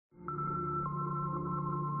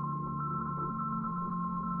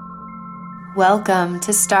Welcome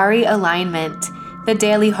to Starry Alignment, the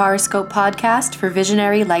daily horoscope podcast for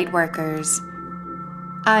visionary lightworkers.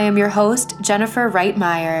 I am your host, Jennifer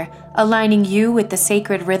Reitmeyer, aligning you with the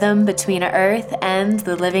sacred rhythm between Earth and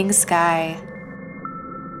the living sky.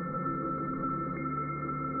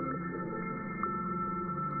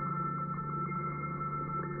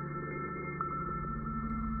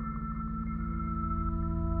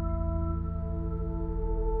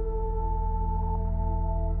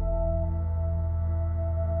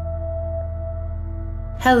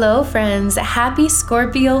 Hello friends, happy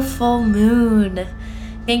Scorpio full moon.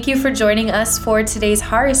 Thank you for joining us for today's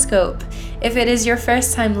horoscope. If it is your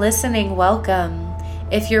first time listening, welcome.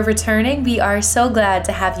 If you're returning, we are so glad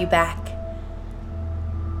to have you back.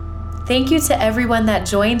 Thank you to everyone that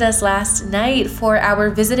joined us last night for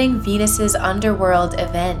our Visiting Venus's Underworld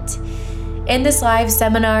event. In this live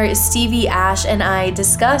seminar, Stevie Ash and I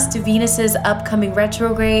discussed Venus's upcoming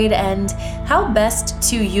retrograde and how best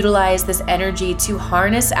to utilize this energy to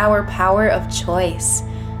harness our power of choice.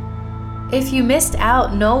 If you missed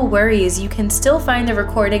out, no worries. You can still find the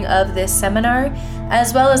recording of this seminar,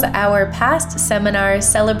 as well as our past seminars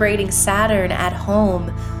celebrating Saturn at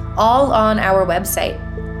home, all on our website.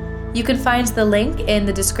 You can find the link in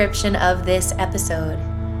the description of this episode.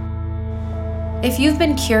 If you've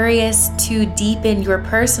been curious to deepen your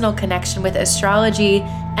personal connection with astrology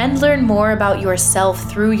and learn more about yourself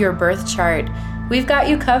through your birth chart, we've got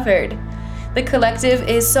you covered. The collective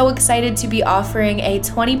is so excited to be offering a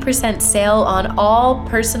 20% sale on all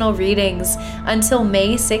personal readings until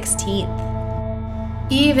May 16th.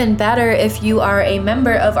 Even better, if you are a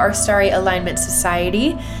member of our Starry Alignment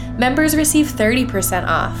Society, members receive 30%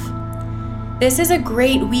 off. This is a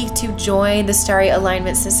great week to join the Starry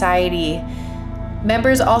Alignment Society.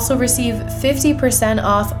 Members also receive 50%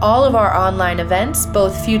 off all of our online events,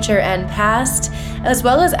 both future and past, as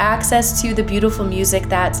well as access to the beautiful music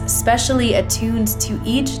that's specially attuned to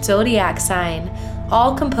each zodiac sign,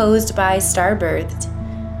 all composed by Starbirthed.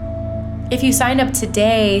 If you sign up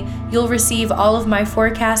today, you'll receive all of my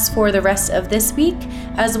forecasts for the rest of this week,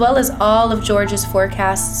 as well as all of George's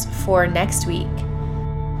forecasts for next week.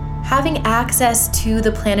 Having access to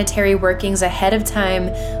the planetary workings ahead of time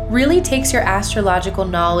really takes your astrological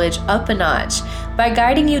knowledge up a notch by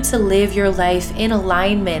guiding you to live your life in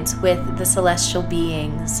alignment with the celestial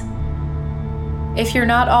beings. If you're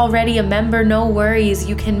not already a member, no worries.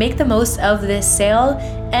 You can make the most of this sale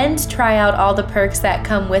and try out all the perks that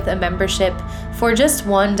come with a membership for just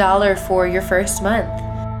 $1 for your first month.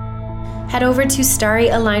 Head over to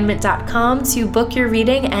starryalignment.com to book your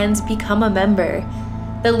reading and become a member.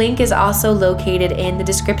 The link is also located in the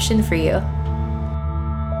description for you.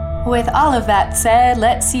 With all of that said,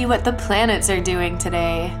 let's see what the planets are doing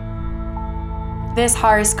today. This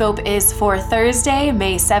horoscope is for Thursday,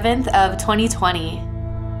 May 7th of 2020.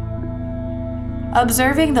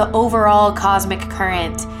 Observing the overall cosmic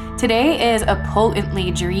current, today is a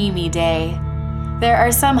potently dreamy day. There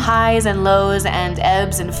are some highs and lows and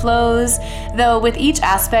ebbs and flows, though with each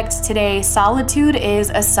aspect today, solitude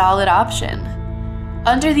is a solid option.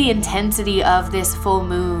 Under the intensity of this full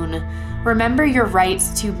moon, remember your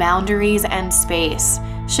rights to boundaries and space,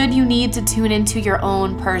 should you need to tune into your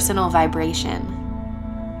own personal vibration.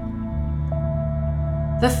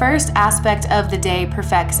 The first aspect of the day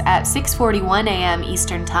perfects at 6:41 a.m.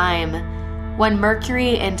 Eastern Time, when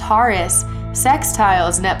Mercury in Taurus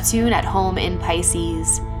sextiles Neptune at home in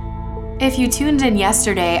Pisces. If you tuned in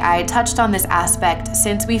yesterday, I touched on this aspect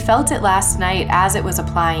since we felt it last night as it was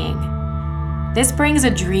applying. This brings a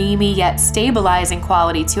dreamy yet stabilizing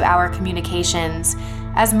quality to our communications,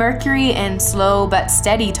 as Mercury in slow but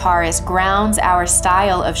steady Taurus grounds our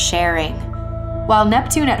style of sharing, while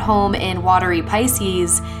Neptune at home in watery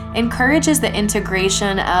Pisces encourages the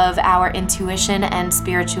integration of our intuition and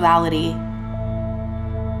spirituality.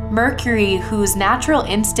 Mercury, whose natural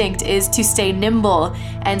instinct is to stay nimble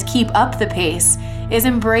and keep up the pace, is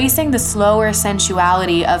embracing the slower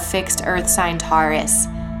sensuality of fixed earth sign Taurus.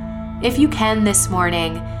 If you can this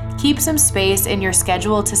morning, keep some space in your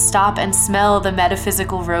schedule to stop and smell the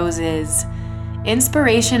metaphysical roses.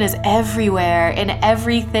 Inspiration is everywhere, in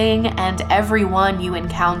everything and everyone you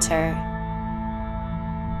encounter.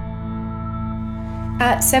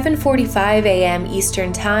 At 7:45 a.m.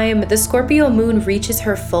 Eastern Time, the Scorpio moon reaches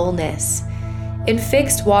her fullness. In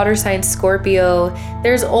fixed water sign Scorpio,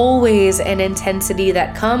 there's always an intensity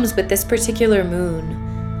that comes with this particular moon.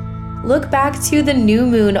 Look back to the new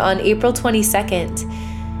moon on April 22nd.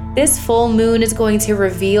 This full moon is going to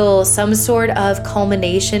reveal some sort of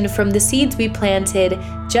culmination from the seeds we planted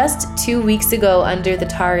just 2 weeks ago under the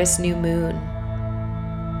Taurus new moon.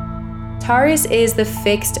 Taurus is the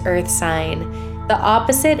fixed earth sign, the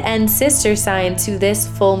opposite and sister sign to this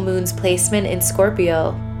full moon's placement in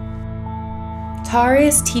Scorpio.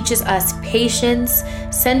 Taurus teaches us patience,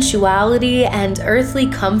 sensuality, and earthly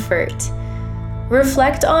comfort.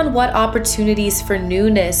 Reflect on what opportunities for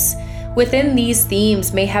newness within these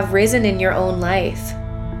themes may have risen in your own life.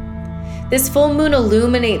 This full moon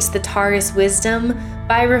illuminates the Taurus wisdom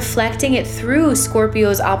by reflecting it through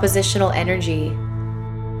Scorpio's oppositional energy.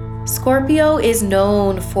 Scorpio is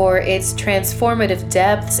known for its transformative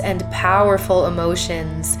depths and powerful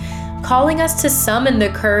emotions, calling us to summon the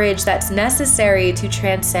courage that's necessary to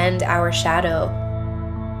transcend our shadow.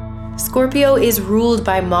 Scorpio is ruled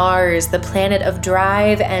by Mars, the planet of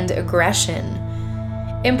drive and aggression.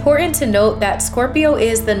 Important to note that Scorpio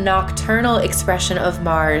is the nocturnal expression of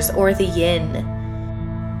Mars, or the yin.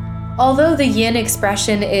 Although the yin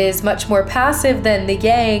expression is much more passive than the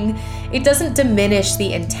yang, it doesn't diminish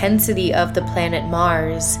the intensity of the planet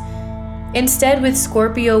Mars. Instead, with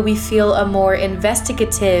Scorpio, we feel a more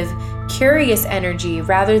investigative, curious energy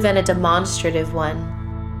rather than a demonstrative one.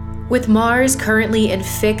 With Mars currently in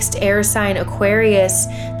fixed air sign Aquarius,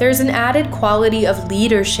 there's an added quality of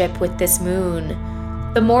leadership with this moon.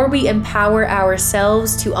 The more we empower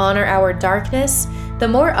ourselves to honor our darkness, the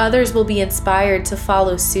more others will be inspired to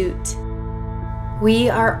follow suit. We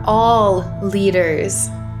are all leaders.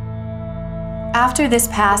 After this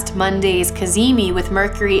past Monday's Cazimi with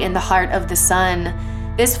Mercury in the heart of the Sun,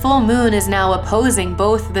 this full moon is now opposing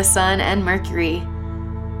both the Sun and Mercury.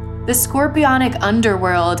 The Scorpionic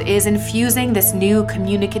underworld is infusing this new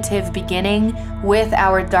communicative beginning with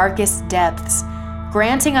our darkest depths,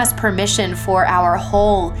 granting us permission for our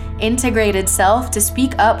whole, integrated self to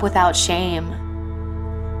speak up without shame.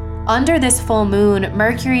 Under this full moon,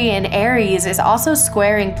 Mercury in Aries is also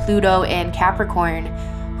squaring Pluto in Capricorn,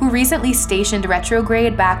 who recently stationed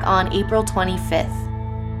retrograde back on April 25th.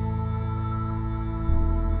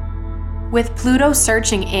 With Pluto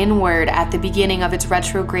searching inward at the beginning of its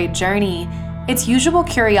retrograde journey, its usual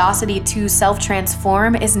curiosity to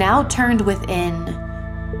self-transform is now turned within.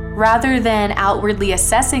 Rather than outwardly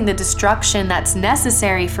assessing the destruction that's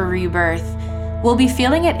necessary for rebirth, we'll be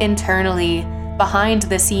feeling it internally, behind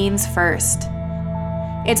the scenes first.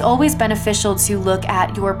 It's always beneficial to look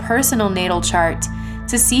at your personal natal chart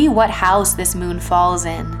to see what house this moon falls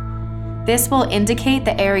in. This will indicate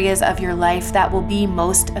the areas of your life that will be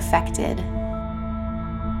most affected.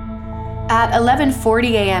 At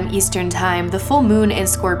 11:40 a.m. Eastern Time, the full moon in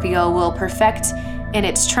Scorpio will perfect in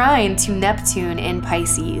its trine to Neptune in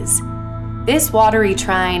Pisces. This watery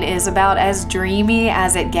trine is about as dreamy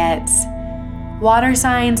as it gets. Water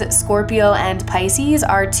signs, Scorpio and Pisces,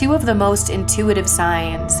 are two of the most intuitive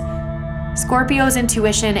signs. Scorpio's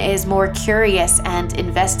intuition is more curious and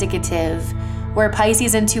investigative, where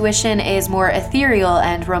Pisces' intuition is more ethereal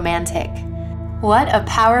and romantic. What a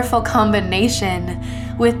powerful combination,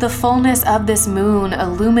 with the fullness of this moon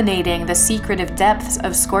illuminating the secretive depths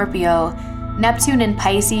of Scorpio. Neptune in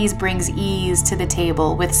Pisces brings ease to the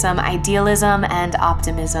table with some idealism and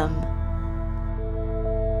optimism.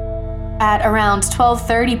 At around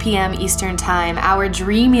 12:30 p.m. Eastern Time, our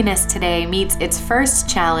dreaminess today meets its first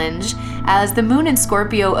challenge as the moon in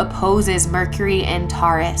Scorpio opposes Mercury in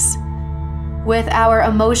Taurus. With our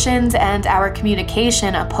emotions and our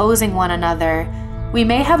communication opposing one another, we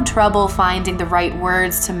may have trouble finding the right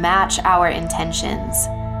words to match our intentions.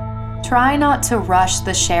 Try not to rush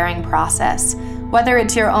the sharing process, whether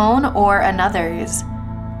it's your own or another's.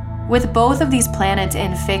 With both of these planets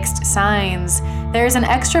in fixed signs, there's an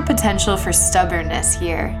extra potential for stubbornness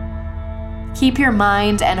here. Keep your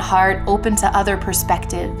mind and heart open to other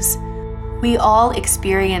perspectives. We all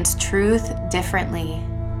experience truth differently.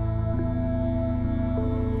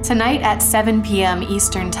 Tonight at 7 p.m.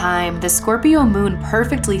 Eastern Time, the Scorpio moon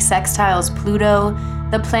perfectly sextiles Pluto,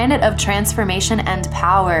 the planet of transformation and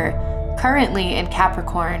power, currently in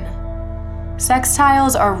Capricorn.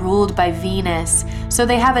 Sextiles are ruled by Venus, so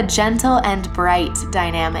they have a gentle and bright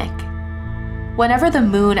dynamic. Whenever the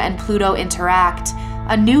moon and Pluto interact,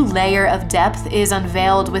 a new layer of depth is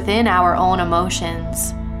unveiled within our own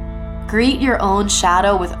emotions. Greet your own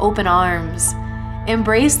shadow with open arms.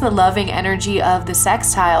 Embrace the loving energy of the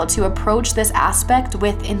sextile to approach this aspect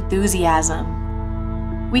with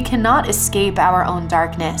enthusiasm. We cannot escape our own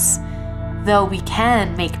darkness, though we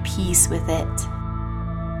can make peace with it.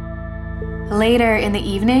 Later in the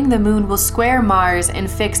evening, the moon will square Mars in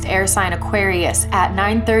fixed air sign Aquarius at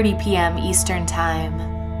 9:30 p.m. Eastern Time.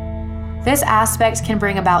 This aspect can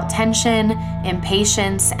bring about tension,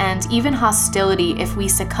 impatience, and even hostility if we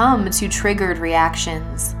succumb to triggered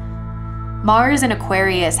reactions. Mars in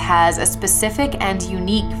Aquarius has a specific and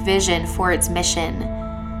unique vision for its mission,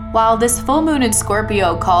 while this full moon in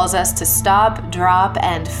Scorpio calls us to stop, drop,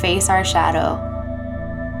 and face our shadow.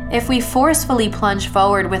 If we forcefully plunge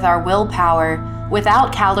forward with our willpower,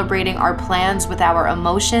 without calibrating our plans with our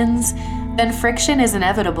emotions, then friction is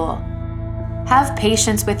inevitable. Have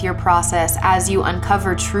patience with your process as you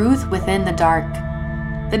uncover truth within the dark.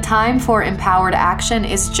 The time for empowered action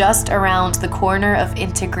is just around the corner of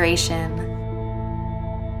integration.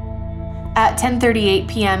 At 10:38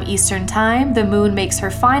 p.m. Eastern Time, the moon makes her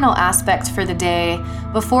final aspect for the day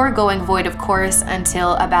before going void of course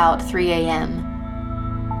until about 3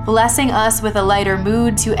 a.m. Blessing us with a lighter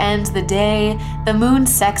mood to end the day, the moon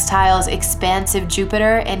sextiles expansive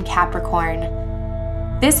Jupiter in Capricorn.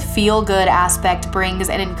 This feel-good aspect brings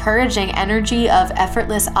an encouraging energy of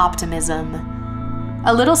effortless optimism.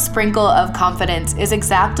 A little sprinkle of confidence is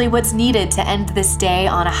exactly what's needed to end this day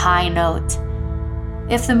on a high note.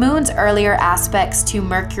 If the moon's earlier aspects to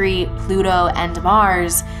Mercury, Pluto, and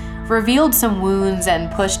Mars revealed some wounds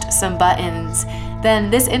and pushed some buttons, then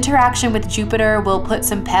this interaction with Jupiter will put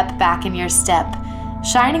some pep back in your step,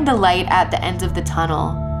 shining the light at the end of the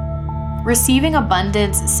tunnel. Receiving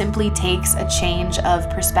abundance simply takes a change of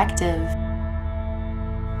perspective.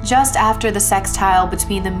 Just after the sextile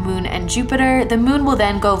between the moon and Jupiter, the moon will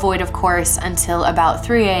then go void of course until about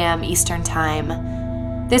 3 a.m. Eastern Time.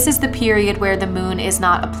 This is the period where the moon is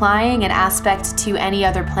not applying an aspect to any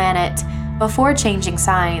other planet before changing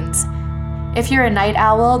signs. If you're a night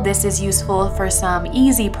owl, this is useful for some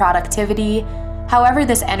easy productivity. However,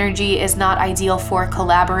 this energy is not ideal for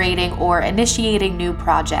collaborating or initiating new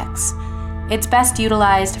projects. It's best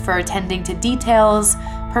utilized for attending to details,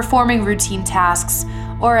 performing routine tasks,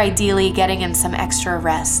 or ideally getting in some extra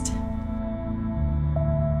rest.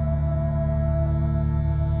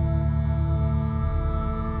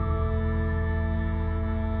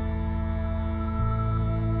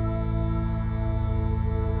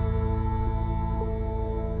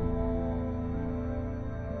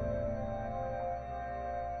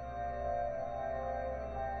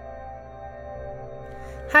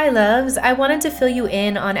 Hi loves, I wanted to fill you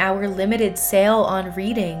in on our limited sale on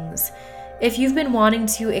readings. If you've been wanting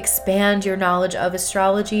to expand your knowledge of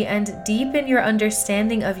astrology and deepen your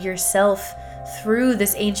understanding of yourself through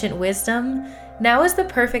this ancient wisdom, now is the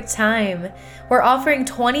perfect time. We're offering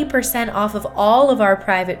 20% off of all of our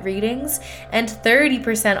private readings and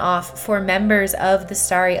 30% off for members of the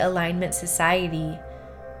Starry Alignment Society.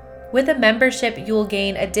 With a membership, you will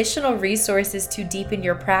gain additional resources to deepen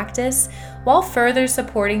your practice while further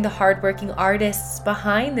supporting the hardworking artists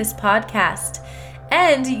behind this podcast.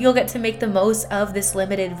 And you'll get to make the most of this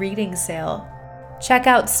limited reading sale. Check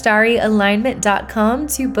out starryalignment.com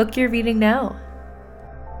to book your reading now.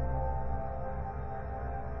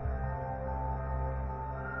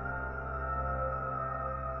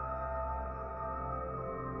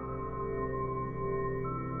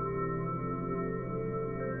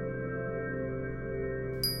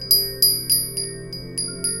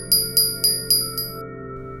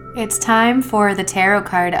 It's time for the tarot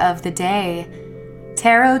card of the day.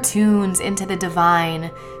 Tarot tunes into the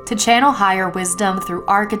divine to channel higher wisdom through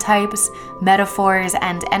archetypes, metaphors,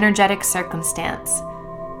 and energetic circumstance.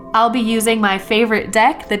 I'll be using my favorite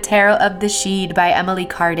deck, the Tarot of the Sidhe by Emily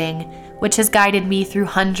Carding, which has guided me through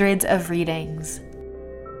hundreds of readings.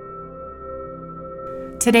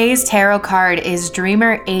 Today's tarot card is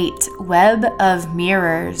Dreamer 8, Web of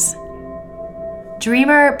Mirrors.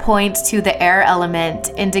 Dreamer points to the air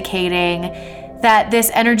element, indicating that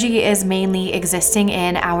this energy is mainly existing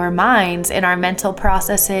in our minds, in our mental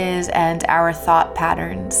processes, and our thought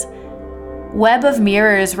patterns. Web of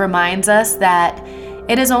Mirrors reminds us that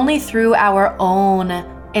it is only through our own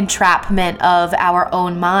entrapment of our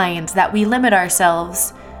own minds that we limit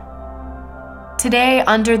ourselves. Today,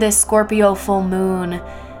 under this Scorpio full moon,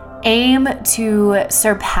 aim to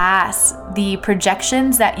surpass the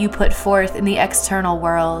projections that you put forth in the external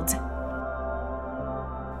world.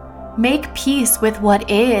 Make peace with what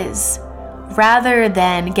is, rather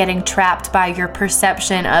than getting trapped by your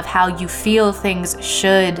perception of how you feel things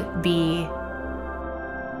should be.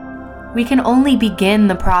 We can only begin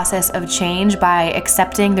the process of change by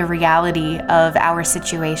accepting the reality of our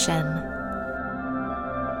situation.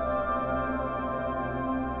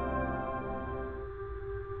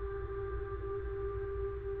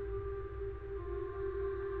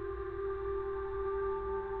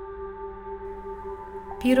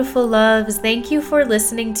 Beautiful loves, thank you for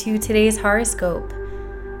listening to today's horoscope.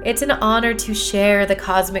 It's an honor to share the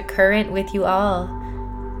cosmic current with you all.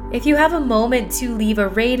 If you have a moment to leave a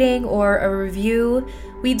rating or a review,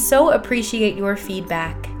 we'd so appreciate your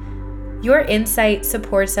feedback. Your insight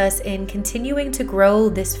supports us in continuing to grow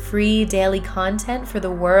this free daily content for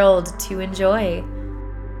the world to enjoy.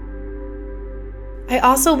 I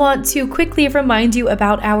also want to quickly remind you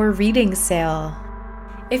about our reading sale.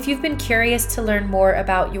 If you've been curious to learn more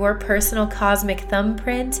about your personal cosmic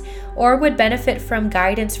thumbprint or would benefit from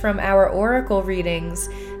guidance from our oracle readings,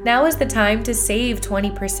 now is the time to save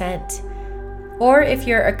 20%. Or if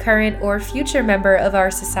you're a current or future member of our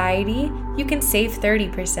society, you can save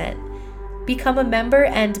 30%. Become a member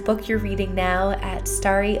and book your reading now at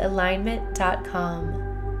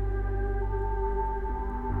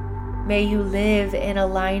starryalignment.com. May you live in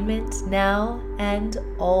alignment now and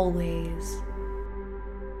always.